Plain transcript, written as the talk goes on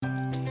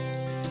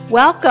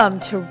Welcome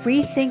to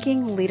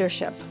Rethinking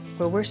Leadership,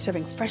 where we're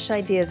serving fresh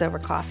ideas over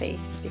coffee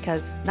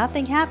because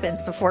nothing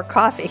happens before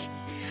coffee.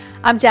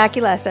 I'm Jackie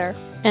Lesser.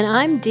 And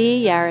I'm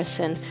Dee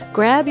Yarrison.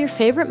 Grab your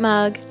favorite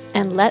mug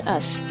and let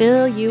us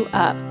fill you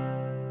up.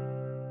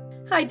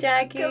 Hi,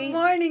 Jackie. Good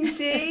morning,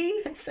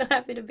 Dee. I'm so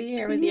happy to be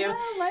here with you. Yeah,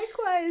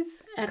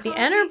 likewise. At the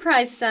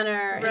Enterprise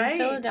Center Right. in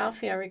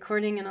Philadelphia,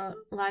 recording in a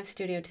live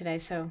studio today,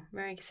 so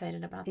very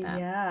excited about that.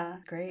 Yeah,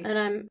 great. And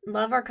I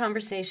love our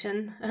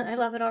conversation. I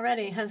love it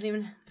already. It hasn't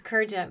even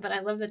occurred yet, but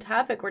I love the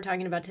topic we're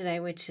talking about today,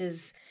 which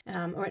is,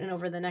 and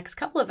over the next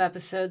couple of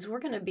episodes, we're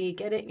going to be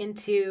getting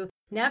into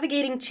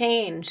navigating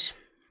change,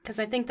 because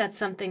I think that's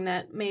something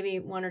that maybe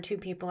one or two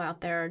people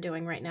out there are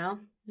doing right now,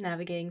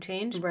 navigating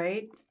change.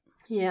 Right.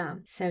 Yeah.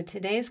 So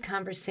today's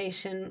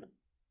conversation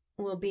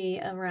will be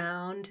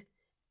around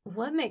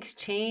what makes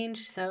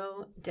change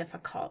so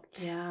difficult.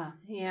 Yeah.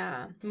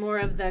 Yeah. More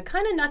of the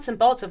kind of nuts and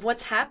bolts of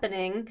what's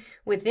happening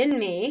within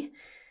me,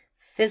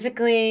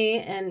 physically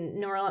and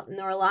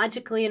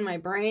neurologically in my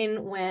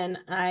brain when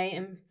I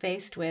am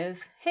faced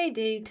with, hey,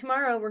 Dee,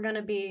 tomorrow we're going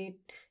to be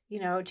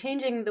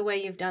changing the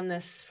way you've done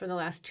this for the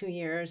last 2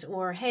 years,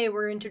 or, hey,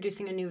 we're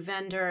introducing a new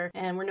vendor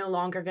and we're no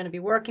longer going to be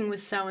working with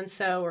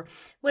so-and-so, or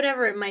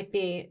whatever it might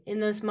be.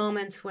 In those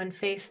moments when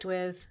faced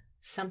with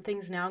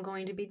something's now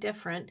going to be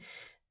different,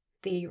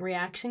 the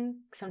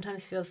reaction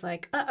sometimes feels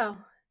like, uh-oh,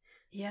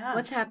 Yeah.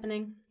 what's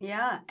happening?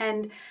 Yeah.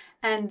 And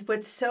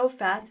what's so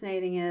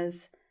fascinating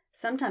is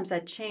sometimes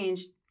that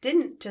change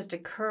didn't just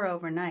occur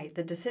overnight.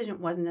 The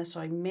decision wasn't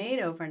necessarily made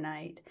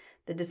overnight.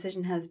 The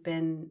decision has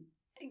been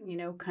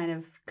kind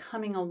of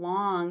coming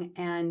along,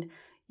 and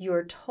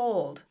you're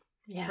told,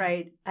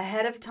 right,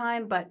 ahead of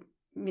time, but,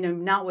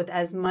 not with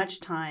as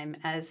much time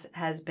as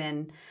has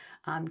been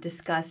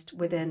discussed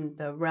within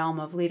the realm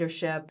of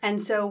leadership.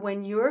 And so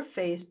when you're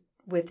faced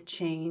with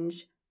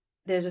change,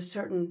 there's a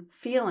certain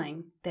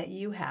feeling that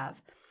you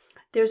have.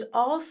 There's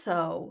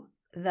also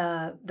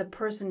the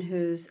person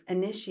who's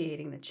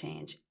initiating the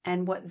change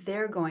and what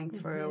they're going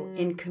through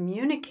in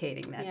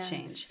communicating that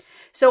change.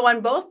 So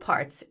on both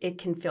parts, it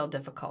can feel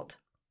difficult.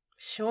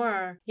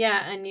 Sure.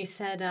 Yeah. And you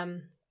said,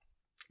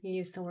 you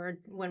used the word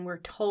when we're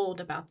told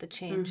about the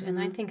change. And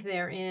I think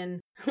therein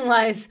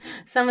lies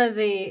some of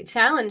the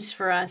challenge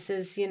for us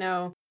is,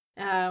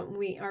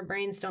 our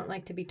brains don't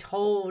like to be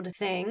told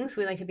things.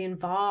 We like to be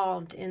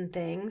involved in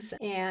things.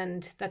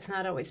 And that's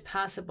not always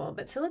possible.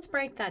 But so let's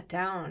break that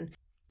down.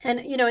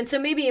 And so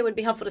maybe it would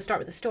be helpful to start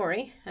with a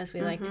story, as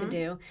we like to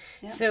do.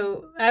 Yeah.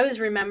 So I was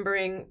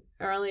remembering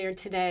earlier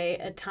today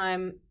a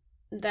time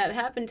that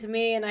happened to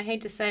me, and I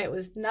hate to say it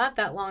was not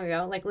that long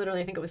ago, like literally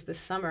I think it was this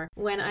summer,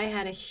 when I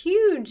had a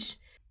huge,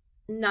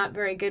 not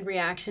very good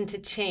reaction to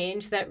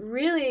change that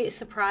really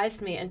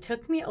surprised me and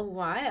took me a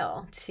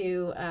while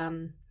to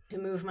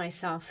move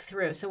myself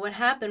through. So what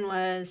happened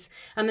was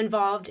I'm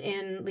involved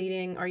in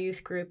leading our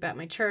youth group at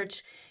my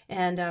church,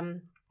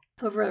 and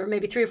over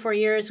maybe 3 or 4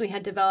 years, we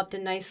had developed a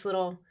nice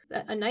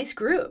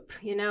group,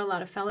 a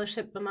lot of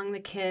fellowship among the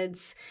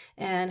kids,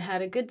 and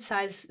had a good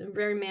size,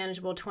 very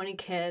manageable 20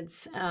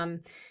 kids.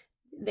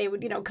 They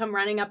would, come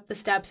running up the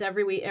steps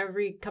every week,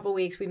 every couple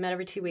weeks. We met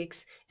every 2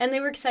 weeks, and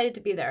they were excited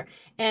to be there.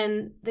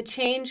 And the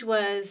change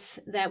was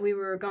that we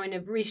were going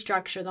to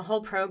restructure the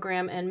whole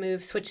program and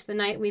switch the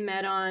night we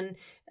met on.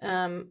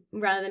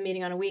 Rather than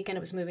meeting on a weekend, it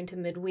was moving to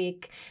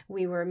midweek.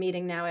 We were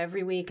meeting now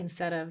every week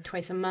instead of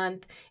twice a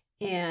month.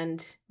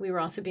 And we were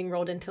also being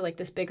rolled into like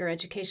this bigger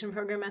education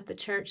program at the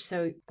church.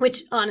 So,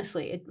 which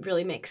honestly, it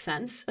really makes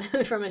sense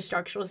from a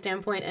structural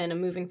standpoint and a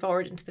moving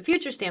forward into the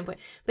future standpoint.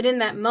 But in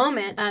that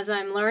moment, as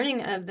I'm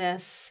learning of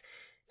this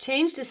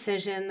change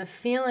decision, the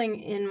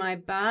feeling in my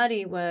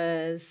body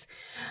was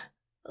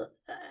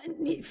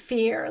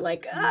fear,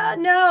 like,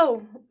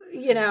 no,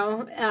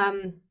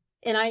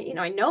 and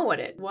I know what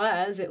it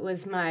was. It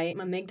was my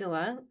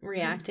amygdala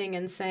reacting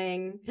and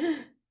saying,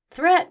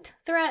 threat,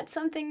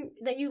 something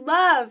that you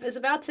love is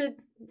about to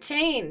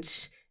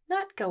change.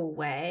 Not go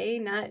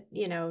away, not,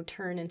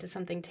 turn into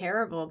something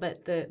terrible,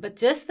 but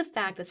just the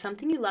fact that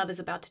something you love is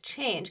about to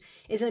change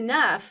is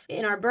enough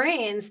in our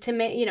brains to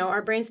make,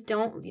 our brains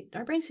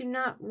do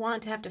not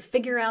want to have to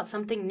figure out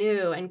something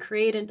new and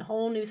create a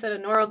whole new set of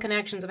neural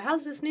connections of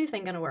how's this new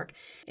thing going to work.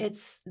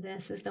 This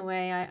is the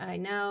way I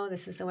know,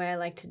 this is the way I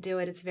like to do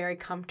it. It's very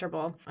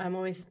comfortable. I'm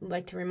always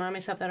like to remind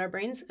myself that our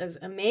brains, as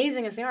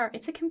amazing as they are,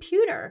 it's a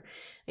computer.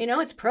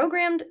 It's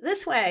programmed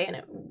this way and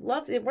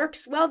it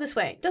works well this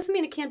way. It doesn't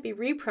mean it can't be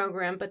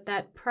reprogrammed, but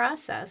that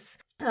process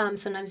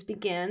sometimes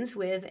begins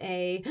with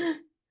a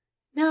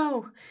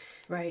no.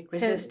 Right,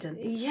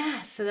 resistance.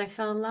 So I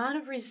felt a lot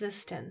of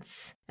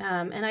resistance.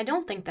 And I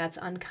don't think that's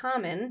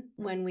uncommon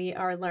when we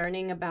are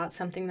learning about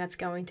something that's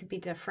going to be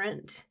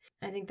different.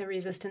 I think the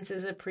resistance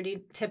is a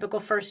pretty typical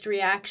first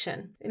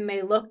reaction. It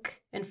may look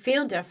and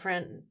feel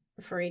different,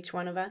 for each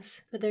one of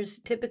us, but there's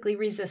typically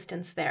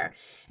resistance there.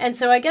 And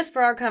so I guess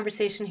for our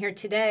conversation here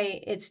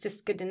today, it's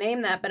just good to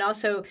name that, but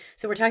also,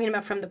 so we're talking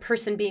about from the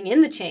person being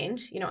in the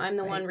change, I'm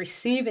the one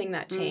receiving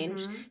that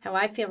change, how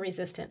I feel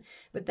resistant,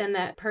 but then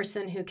that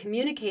person who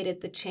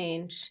communicated the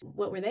change,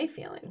 what were they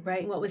feeling?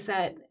 Right. What was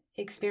that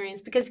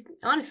experience? Because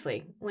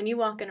honestly, when you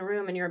walk in a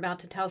room and you're about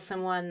to tell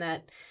someone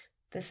that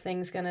this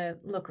thing's going to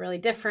look really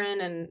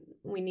different and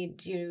we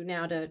need you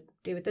now to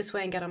do it this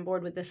way and get on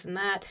board with this and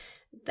that,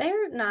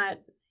 they're not,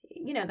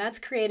 that's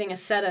creating a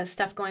set of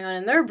stuff going on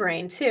in their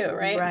brain too,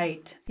 right?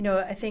 Right.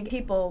 I think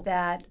people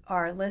that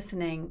are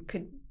listening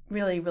could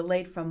really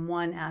relate from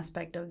one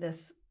aspect of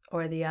this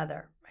or the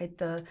other, right?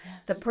 The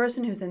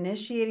person who's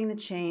initiating the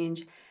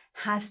change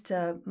has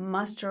to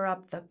muster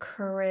up the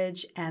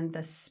courage and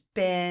the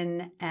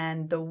spin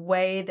and the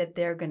way that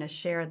they're going to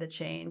share the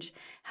change.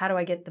 How do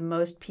I get the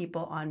most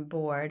people on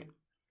board?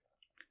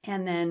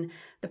 And then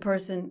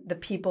the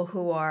people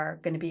who are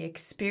going to be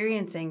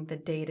experiencing the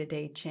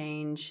day-to-day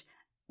change,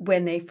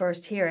 when they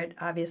first hear it,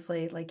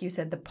 obviously, like you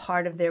said, the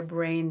part of their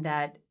brain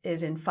that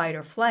is in fight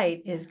or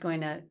flight is going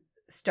to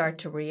start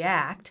to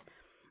react.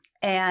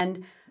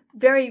 And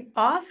very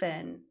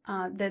often,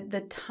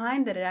 the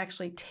time that it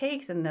actually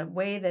takes and the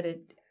way that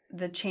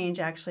the change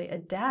actually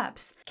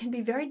adapts can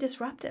be very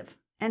disruptive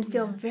and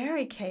feel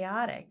very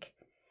chaotic.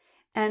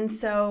 And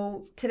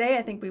so today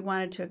I think we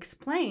wanted to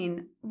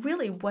explain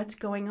really what's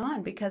going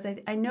on, because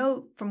I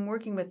know from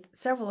working with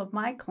several of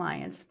my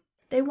clients,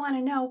 they want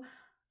to know,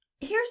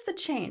 here's the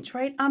change,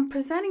 right? I'm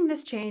presenting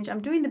this change.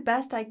 I'm doing the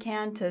best I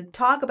can to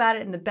talk about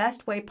it in the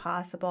best way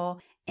possible.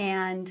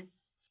 And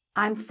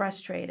I'm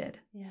frustrated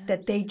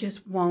that they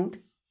just won't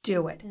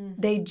do it.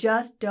 They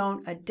just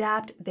don't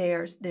adapt.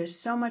 There's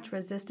so much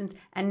resistance.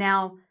 And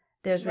now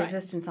there's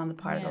resistance on the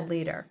part of the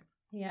leader.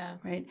 Yeah.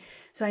 Right.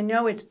 So I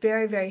know it's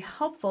very, very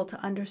helpful to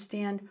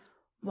understand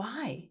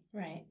why.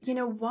 Right.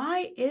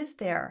 Why is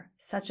there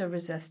such a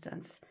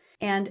resistance?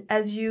 And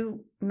as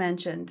you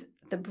mentioned,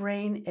 the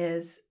brain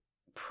is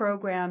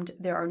programmed.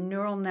 There are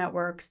neural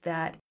networks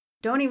that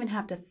don't even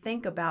have to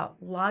think about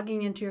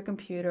logging into your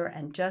computer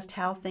and just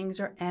how things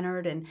are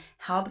entered and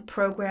how the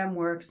program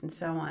works and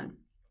so on.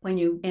 When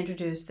you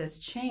introduce this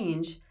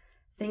change,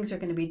 things are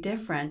going to be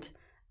different.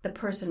 The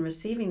person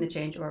receiving the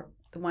change, or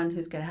the one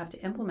who's going to have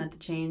to implement the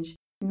change,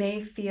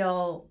 may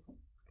feel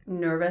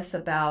nervous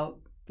about,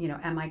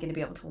 am I going to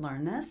be able to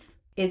learn this?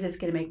 Is this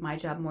going to make my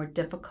job more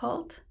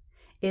difficult?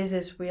 Is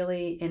this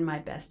really in my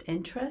best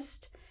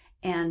interest?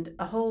 And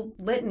a whole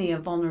litany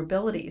of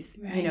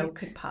vulnerabilities,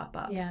 could pop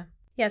up. Yeah.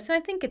 Yeah. So I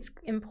think it's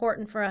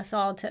important for us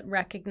all to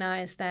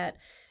recognize that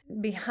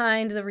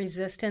behind the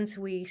resistance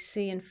we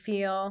see and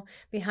feel,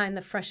 behind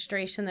the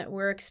frustration that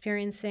we're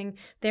experiencing,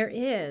 there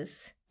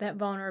is that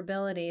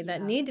vulnerability,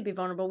 that need to be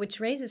vulnerable, which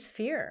raises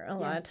fear a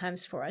lot of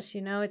times for us.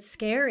 It's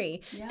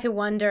scary to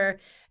wonder.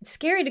 It's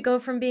scary to go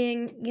from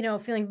being,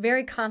 feeling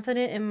very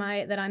confident in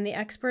that I'm the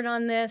expert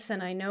on this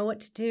and I know what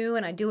to do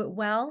and I do it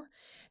well,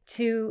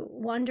 to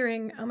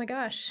wondering, oh my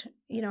gosh,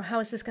 how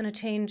is this going to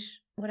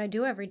change what I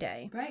do every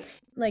day? Right.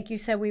 Like you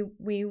said,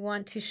 we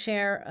want to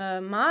share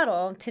a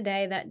model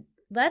today that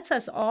lets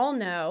us all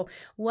know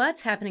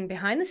what's happening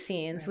behind the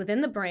scenes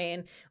within the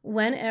brain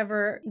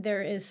whenever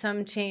there is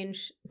some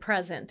change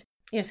present.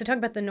 So talk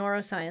about the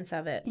neuroscience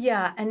of it.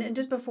 Yeah, and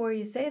just before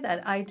you say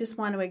that, I just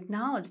want to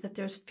acknowledge that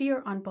there's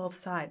fear on both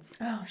sides.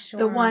 Oh, sure.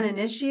 The one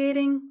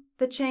initiating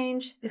the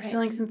change is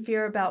feeling some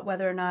fear about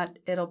whether or not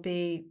it'll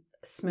be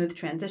a smooth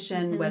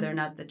transition, whether or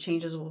not the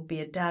changes will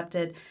be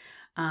adopted.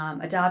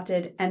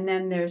 And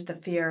then there's the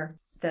fear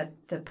that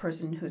the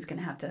person who's going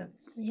to have to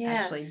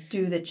actually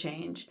do the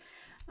change.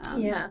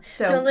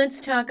 So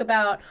let's talk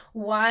about,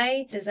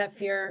 why does that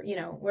fear,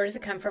 where does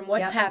it come from?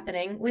 What's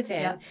happening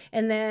within?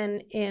 And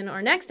then in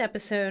our next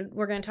episode,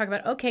 we're going to talk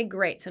about, okay,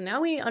 great. So now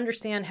we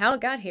understand how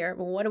it got here.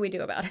 Well, what do we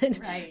do about it?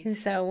 Right. And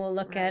so we'll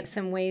look at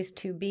some ways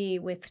to be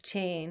with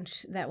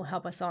change that will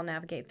help us all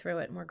navigate through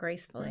it more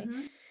gracefully.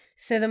 Mm-hmm.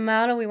 So the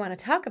model we want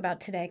to talk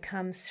about today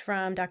comes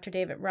from Dr.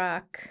 David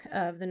Rock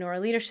of the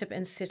Neuroleadership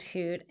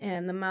Institute,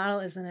 and the model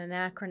is an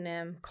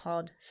acronym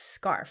called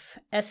SCARF,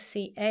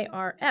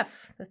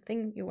 SCARF, the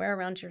thing you wear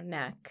around your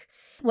neck.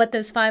 What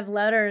those 5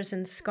 letters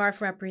in SCARF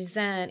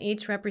represent,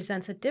 each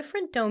represents a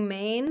different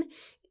domain,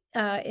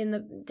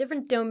 a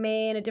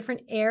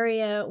different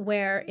area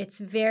where it's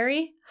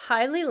very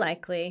highly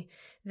likely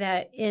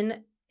that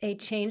in a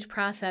change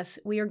process,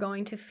 we are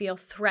going to feel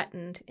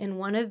threatened in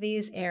one of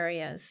these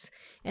areas.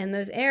 And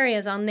those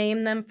areas, I'll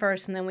name them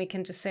first, and then we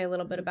can just say a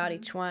little bit about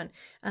each one.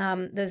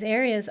 Those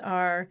areas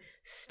are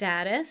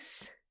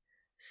status,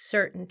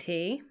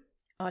 certainty,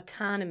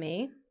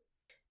 autonomy,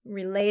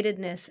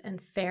 relatedness,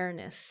 and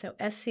fairness. So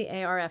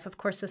SCARF, of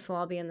course, this will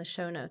all be in the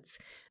show notes.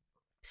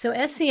 So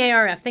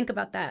SCARF, think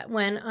about that.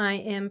 When I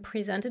am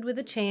presented with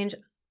a change,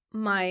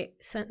 my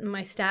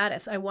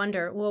status, I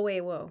wonder,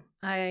 whoa,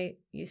 I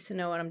used to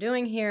know what I'm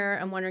doing here.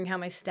 I'm wondering how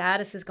my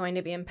status is going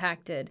to be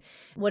impacted.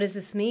 What does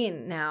this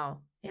mean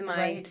now? Am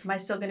I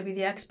still going to be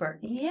the expert?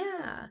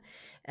 Yeah.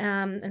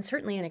 And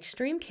certainly in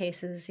extreme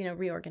cases,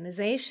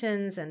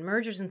 reorganizations and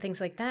mergers and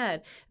things like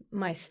that,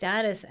 my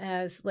status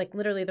as like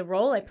literally the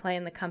role I play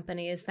in the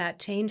company, is that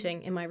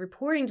changing? Am I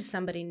reporting to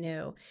somebody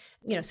new?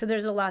 So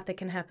there's a lot that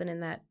can happen in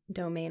that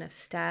domain of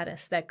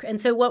status.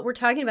 And so what we're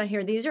talking about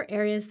here, these are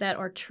areas that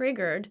are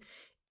triggered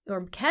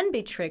or can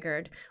be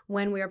triggered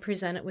when we are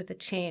presented with a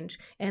change.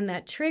 And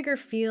that trigger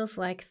feels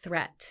like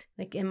threat.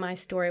 Like in my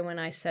story, when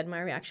I said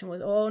my reaction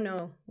was, oh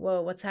no,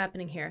 whoa, what's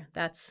happening here?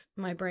 That's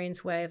my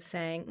brain's way of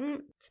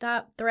saying,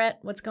 stop, threat,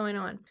 what's going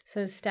on?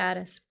 So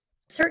status,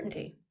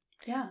 certainty.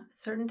 Yeah,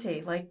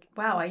 certainty. Like,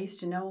 wow, I used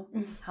to know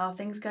how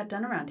things got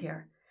done around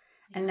here.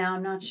 And now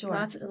I'm not sure.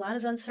 A lot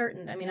is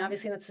uncertain. I mean,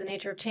 obviously, that's the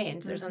nature of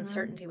change. There's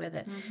uncertainty with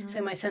it.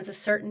 So my sense of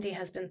certainty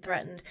has been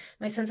threatened.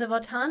 My sense of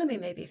autonomy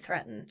may be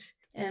threatened.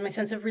 And my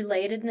sense of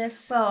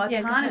relatedness. Well,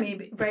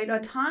 autonomy, right?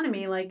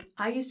 Autonomy, like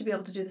I used to be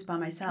able to do this by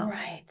myself.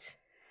 Right.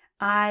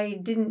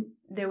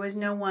 There was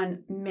no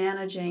one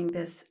managing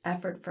this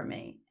effort for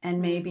me.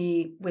 And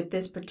maybe with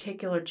this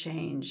particular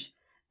change,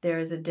 there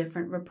is a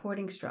different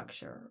reporting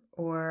structure,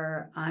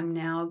 or I'm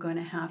now going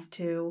to have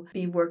to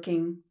be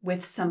working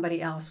with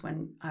somebody else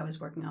when I was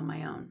working on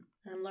my own.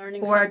 I'm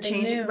learning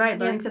something new. Right,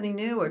 learning something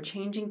new or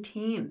changing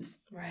teams.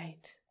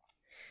 Right.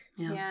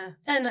 Yeah.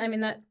 And I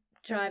mean, that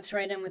drives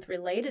right in with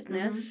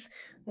relatedness,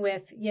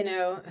 with,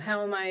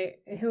 who am I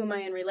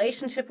in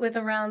relationship with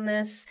around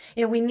this?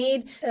 We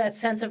need that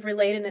sense of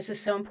relatedness is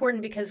so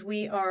important because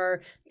we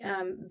are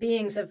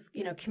beings of,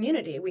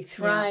 community. We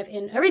thrive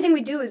in everything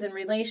we do is in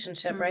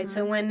relationship, right?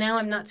 So when now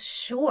I'm not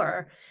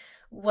sure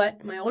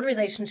what my old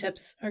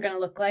relationships are going to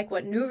look like,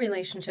 what new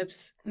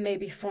relationships may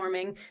be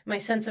forming, my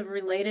sense of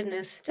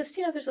relatedness, just,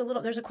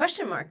 there's a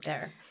question mark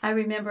there. I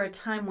remember a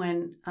time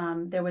when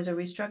there was a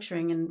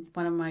restructuring in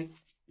one of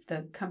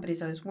the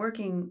companies I was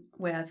working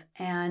with,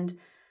 and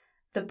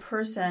the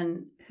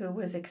person who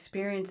was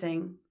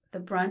experiencing the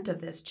brunt of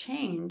this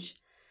change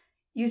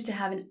used to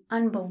have an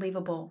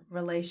unbelievable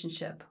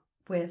relationship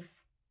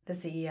with the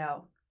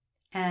CEO.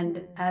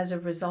 And as a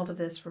result of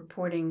this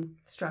reporting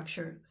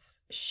structure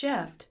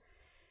shift,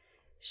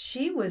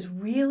 she was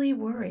really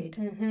worried.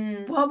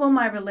 What will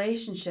my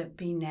relationship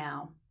be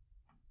now?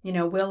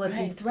 Will it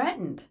be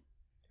threatened?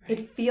 Right. It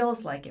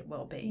feels like it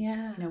will be.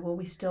 Yeah. Will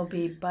we still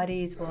be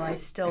buddies? Will I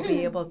still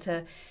be able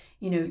to,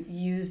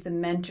 use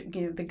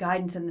the the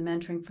guidance and the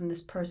mentoring from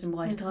this person?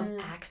 Will I still have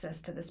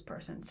access to this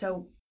person?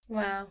 So,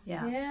 wow.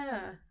 Yeah.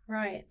 Yeah.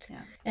 Right.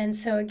 Yeah. And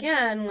so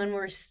again, when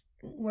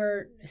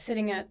we're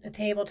sitting at a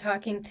table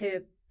talking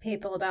to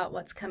people about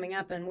what's coming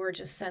up, and we're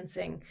just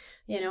sensing,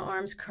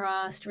 arms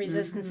crossed,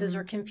 resistances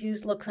or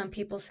confused looks on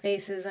people's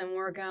faces, and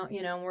we're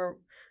we're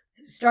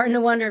starting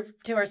to wonder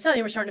to ourselves,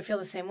 we're starting to feel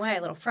the same way,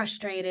 a little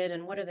frustrated,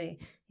 and what are they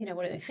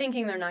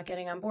thinking? They're not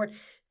getting on board.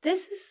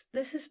 This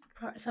is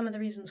some of the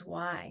reasons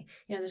why.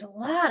 There's a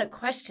lot of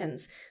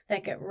questions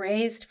that get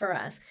raised for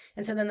us.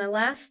 And so then the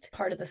last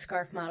part of the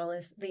SCARF model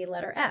is the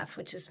letter F,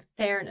 which is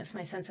fairness,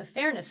 my sense of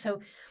fairness.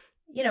 So,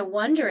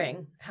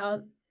 wondering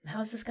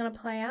how's this going to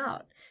play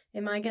out?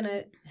 Am I going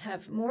to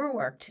have more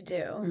work to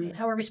do?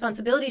 How are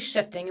responsibilities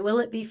shifting? Will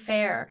it be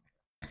fair?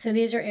 So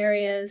these are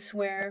areas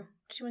where...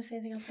 Do you want to say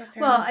anything else about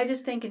fairness? Well, I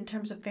just think in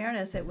terms of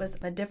fairness, it was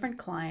a different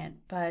client,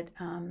 but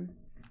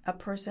a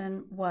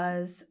person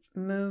was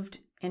moved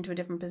into a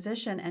different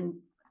position and,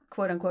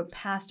 quote unquote,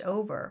 passed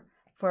over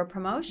for a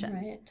promotion.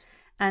 Right.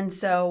 And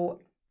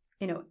so,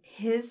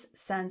 his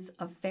sense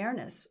of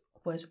fairness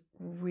was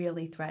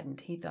really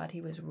threatened. He thought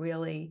he was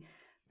really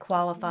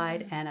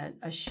qualified and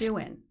a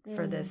shoo-in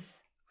for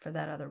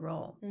that other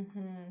role.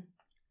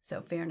 So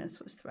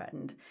fairness was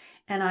threatened.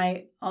 And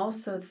I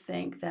also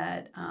think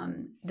that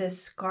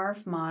this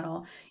SCARF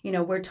model,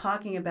 we're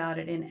talking about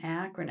it in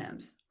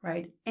acronyms,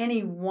 right?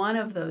 Any one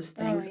of those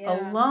things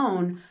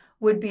alone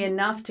would be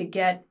enough to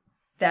get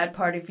that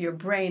part of your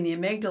brain, the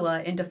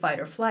amygdala, into fight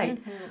or flight.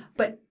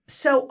 But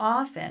so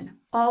often,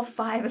 all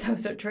 5 of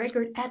those are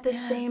triggered at the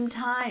same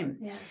time.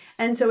 Yes.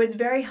 And so it's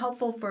very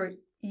helpful for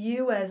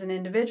you as an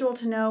individual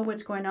to know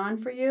what's going on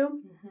for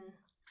you.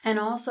 And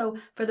also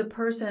for the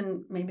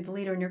person, maybe the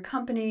leader in your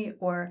company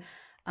or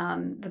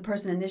the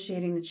person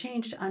initiating the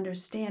change, to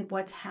understand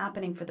what's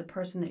happening for the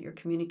person that you're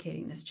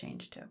communicating this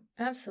change to.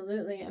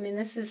 Absolutely. I mean,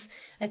 this is,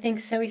 I think,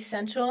 so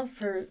essential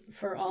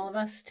for all of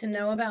us to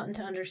know about and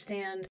to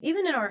understand,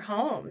 even in our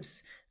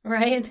homes,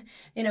 right?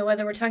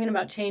 Whether we're talking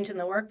about change in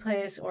the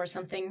workplace or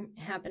something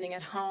happening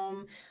at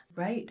home.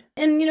 Right.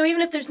 And,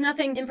 even if there's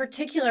nothing in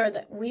particular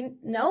that we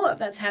know of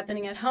that's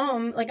happening at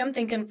home, like I'm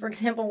thinking, for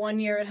example, one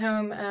year at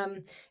home,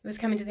 it was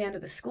coming to the end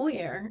of the school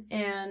year,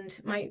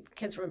 and my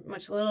kids were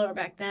much littler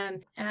back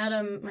then.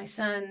 Adam, my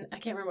son, I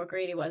can't remember what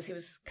grade he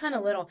was kind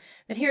of little,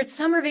 but here it's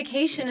summer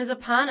vacation is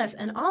upon us,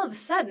 and all of a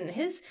sudden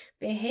his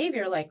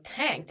behavior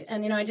tanked.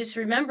 And, I just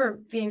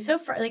remember being so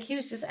he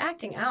was just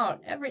acting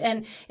out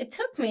and it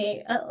took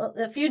me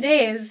a few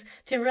days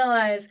to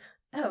realize,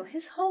 oh,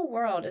 his whole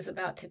world is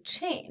about to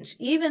change.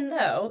 Even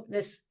though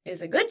this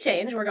is a good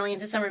change, we're going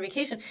into summer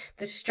vacation,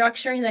 the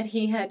structure that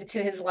he had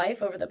to his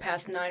life over the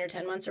past 9 or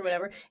 10 months or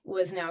whatever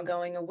was now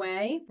going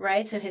away,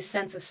 right? So his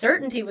sense of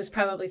certainty was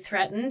probably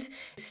threatened.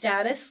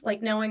 Status,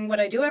 like knowing what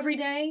I do every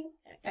day.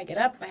 I get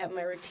up, I have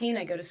my routine,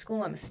 I go to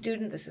school, I'm a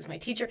student, this is my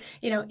teacher.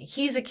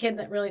 He's a kid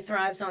that really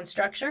thrives on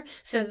structure.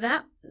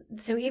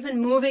 So even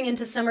moving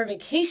into summer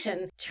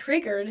vacation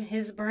triggered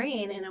his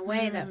brain in a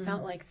way that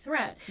felt like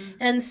threat.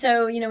 And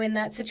so, in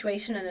that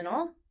situation and in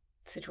all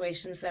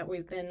situations that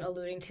we've been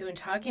alluding to and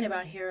talking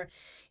about here,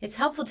 it's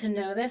helpful to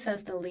know this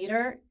as the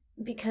leader,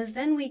 because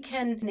then we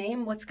can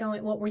name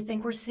what we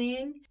think we're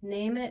seeing,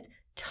 name it,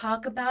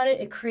 talk about it.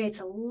 It creates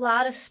a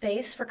lot of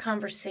space for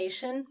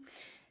conversation.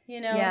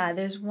 Yeah,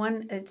 there's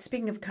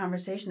speaking of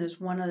conversation, there's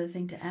one other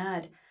thing to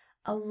add.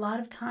 A lot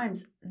of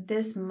times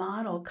this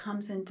model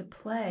comes into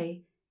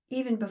play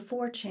even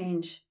before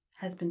change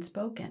has been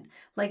spoken.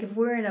 Like if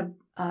we're in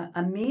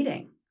a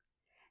meeting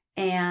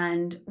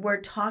and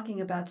we're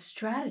talking about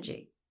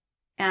strategy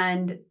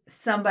and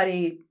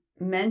somebody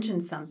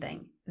mentions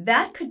something,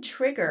 that could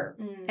trigger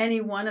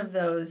any one of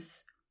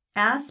those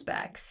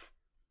aspects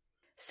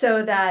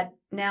so that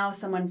now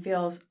someone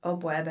feels, oh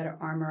boy, I better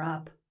armor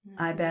up.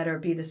 I better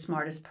be the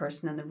smartest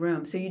person in the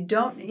room. So you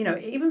don't,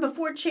 even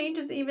before change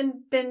has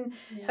even been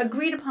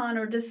agreed upon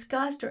or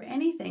discussed or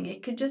anything,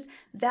 it could just,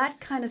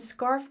 that kind of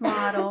scarf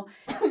model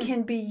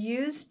can be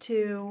used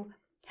to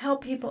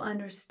help people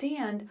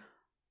understand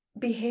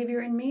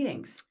behavior in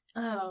meetings.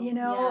 Oh,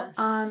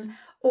 yes.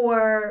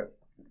 Or,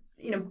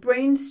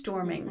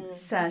 brainstorming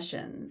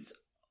sessions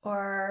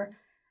or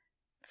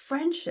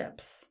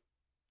friendships,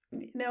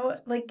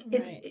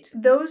 it's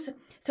those.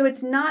 So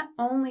it's not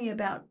only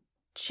about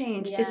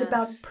change. Yes. It's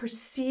about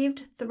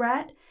perceived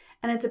threat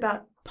and it's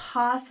about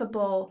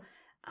possible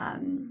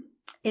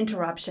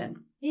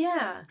interruption.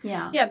 Yeah,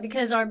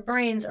 because our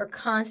brains are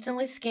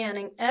constantly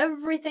scanning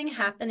everything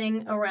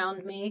happening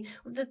around me,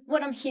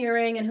 what I'm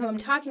hearing and who I'm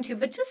talking to,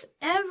 but just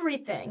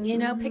everything,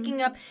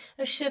 picking up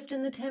a shift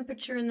in the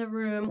temperature in the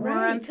room, or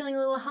I'm feeling a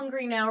little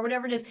hungry now, or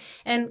whatever it is,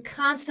 and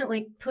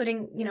constantly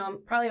putting, I'm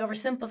probably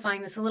oversimplifying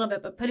this a little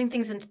bit, but putting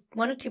things in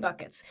one of two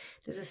buckets.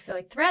 Does this feel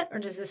like threat or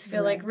does this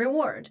feel like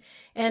reward?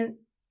 And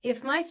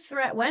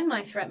when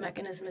my threat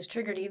mechanism is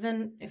triggered,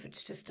 even if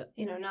it's just,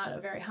 not a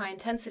very high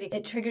intensity,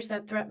 it triggers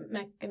that threat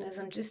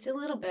mechanism just a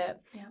little bit.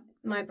 Yeah.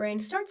 My brain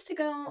starts to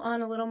go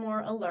on a little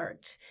more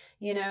alert,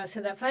 so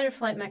that fight or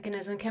flight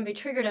mechanism can be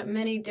triggered at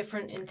many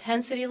different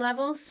intensity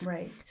levels.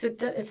 Right. So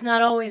it's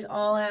not always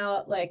all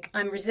out, like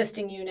I'm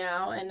resisting you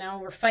now and now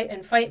we're fight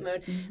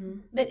mode. Mm-hmm.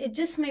 But it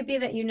just may be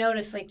that you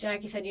notice, like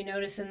Jackie said, you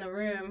notice in the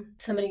room,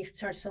 somebody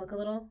starts to look a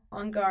little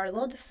on guard, a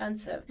little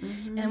defensive,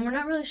 and we're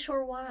not really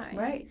sure why.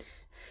 Right.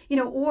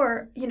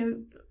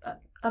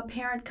 A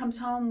parent comes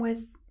home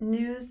with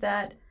news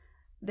that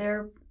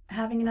they're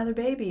having another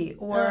baby,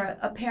 or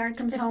a parent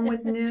comes home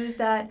with news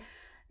that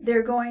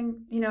they're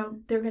going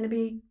to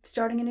be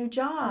starting a new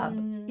job,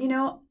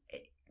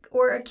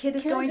 or a kid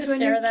is going to a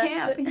new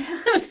camp.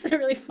 That was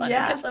really funny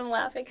because I'm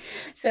laughing.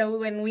 So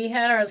when we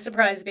had our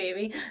surprise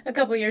baby a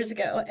couple years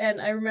ago,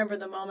 and I remember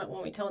the moment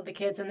when we told the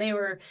kids, and they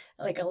were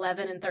like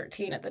 11 and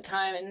 13 at the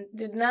time and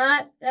did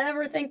not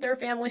ever think their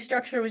family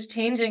structure was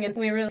changing. And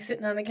we were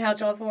sitting on the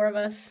couch, all four of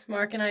us,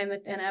 Mark and I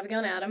and Abigail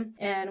and Adam,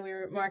 and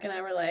Mark and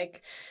I were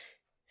like,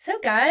 so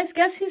guys,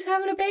 guess who's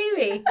having a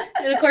baby?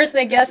 And of course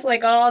they guess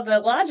like all the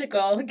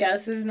logical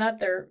guesses, not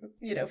their,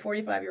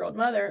 45-year-old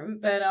mother,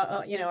 but,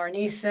 our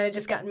niece had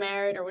just gotten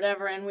married or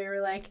whatever. And we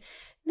were like,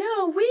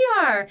 no, we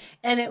are.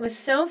 And it was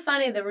so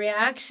funny, the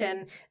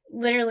reaction.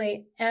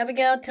 Literally,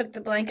 Abigail took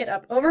the blanket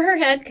up over her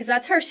head, because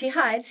that's her. She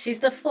hides. She's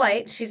the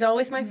flight. She's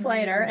always my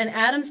flighter. And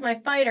Adam's my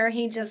fighter.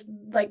 He just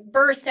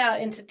burst out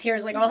into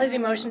tears. All his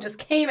emotion just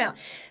came out.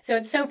 So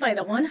it's so funny.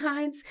 The one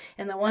hides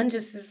and the one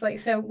just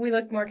is so we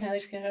looked more kind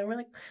of, we're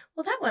like,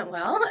 well, that went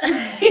well.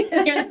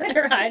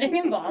 They're hiding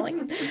and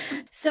bawling.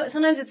 So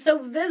sometimes it's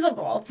so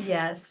visible.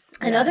 Yes.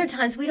 And other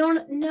times we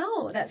don't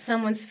know that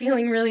someone's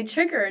feeling really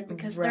triggered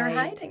because they're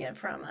hiding it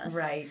from us.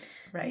 Right.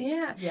 Right.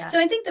 Yeah. So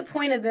I think the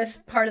point of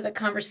this part of the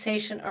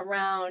conversation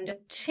around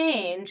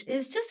change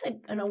is just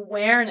an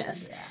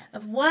awareness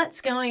of what's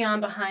going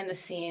on behind the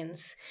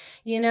scenes.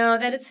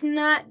 That it's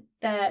not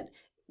that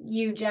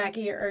you,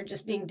 Jackie, are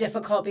just being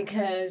difficult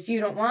because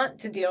you don't want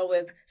to deal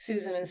with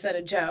Susan instead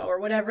of Joe or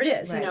whatever it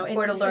is, right.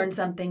 Or to learn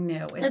something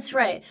new. That's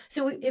right.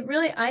 So it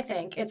really, I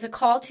think, it's a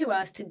call to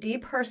us to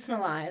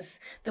depersonalize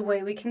the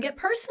way we can get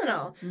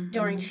personal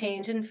during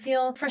change and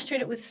feel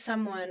frustrated with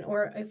someone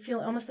or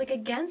feel almost like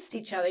against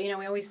each other. You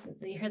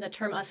hear the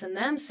term us and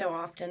them so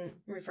often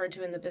referred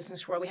to in the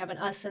business world. We have an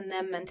us and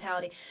them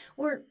mentality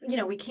where,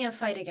 we can't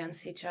fight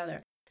against each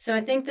other. So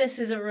I think this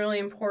is a really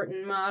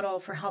important model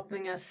for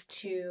helping us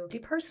to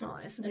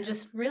depersonalize and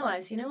just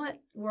realize, you know what,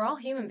 we're all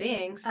human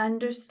beings.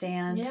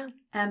 Understand,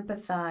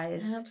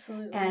 empathize.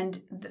 Absolutely. And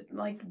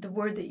the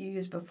word that you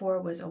used before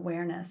was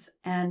awareness.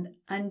 And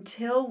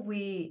until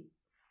we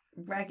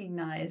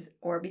recognize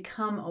or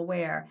become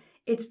aware,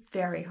 it's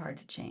very hard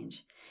to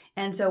change.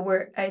 And so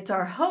it's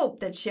our hope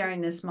that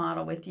sharing this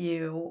model with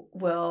you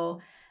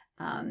will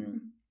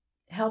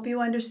help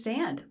you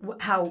understand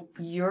how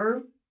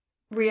you're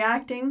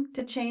reacting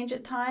to change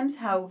at times,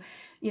 how,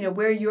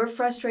 where your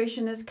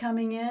frustration is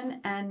coming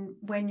in, and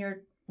when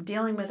you're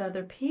dealing with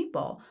other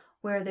people,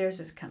 where theirs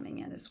is coming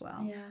in as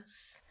well.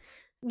 Yes.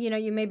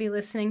 You may be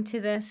listening to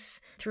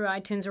this through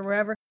iTunes or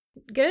wherever.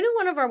 Go to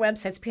one of our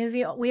websites, because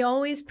we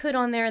always put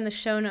on there in the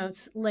show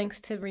notes links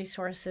to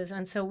resources.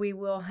 And so we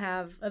will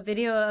have a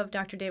video of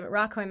Dr. David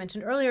Rocco, I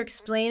mentioned earlier,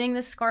 explaining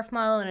this SCARF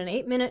model in an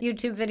 8-minute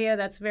YouTube video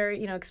that's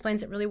very,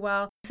 explains it really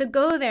well. So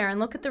go there and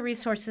look at the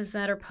resources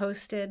that are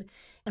posted,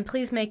 and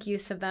please make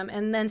use of them.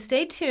 And then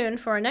stay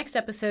tuned for our next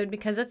episode,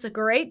 because it's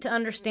great to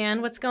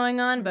understand what's going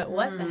on, but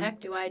what the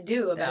heck do I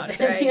do about That's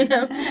it?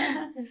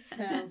 Right.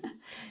 So.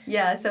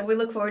 Yeah, so we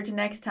look forward to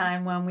next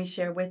time when we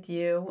share with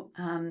you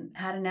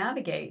how to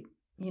navigate,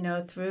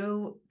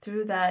 through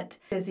that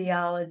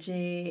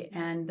physiology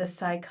and the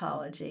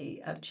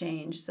psychology of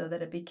change, so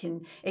that it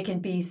can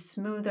be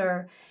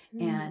smoother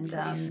and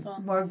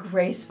more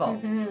graceful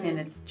in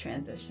its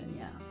transition.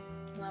 Yeah.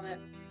 Love it.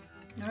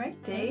 All right,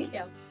 Dave. Thank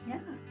you. Yeah.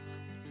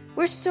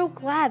 We're so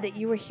glad that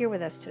you were here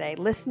with us today,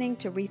 listening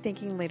to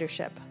Rethinking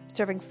Leadership,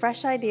 serving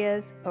fresh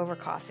ideas over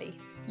coffee.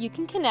 You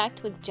can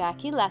connect with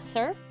Jackie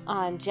Lesser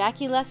on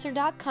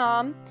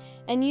JackieLesser.com,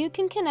 and you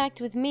can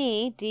connect with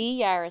me,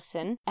 Dee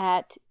Yarrison,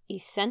 at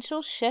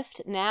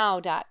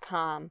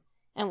EssentialShiftNow.com.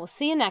 And we'll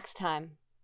see you next time.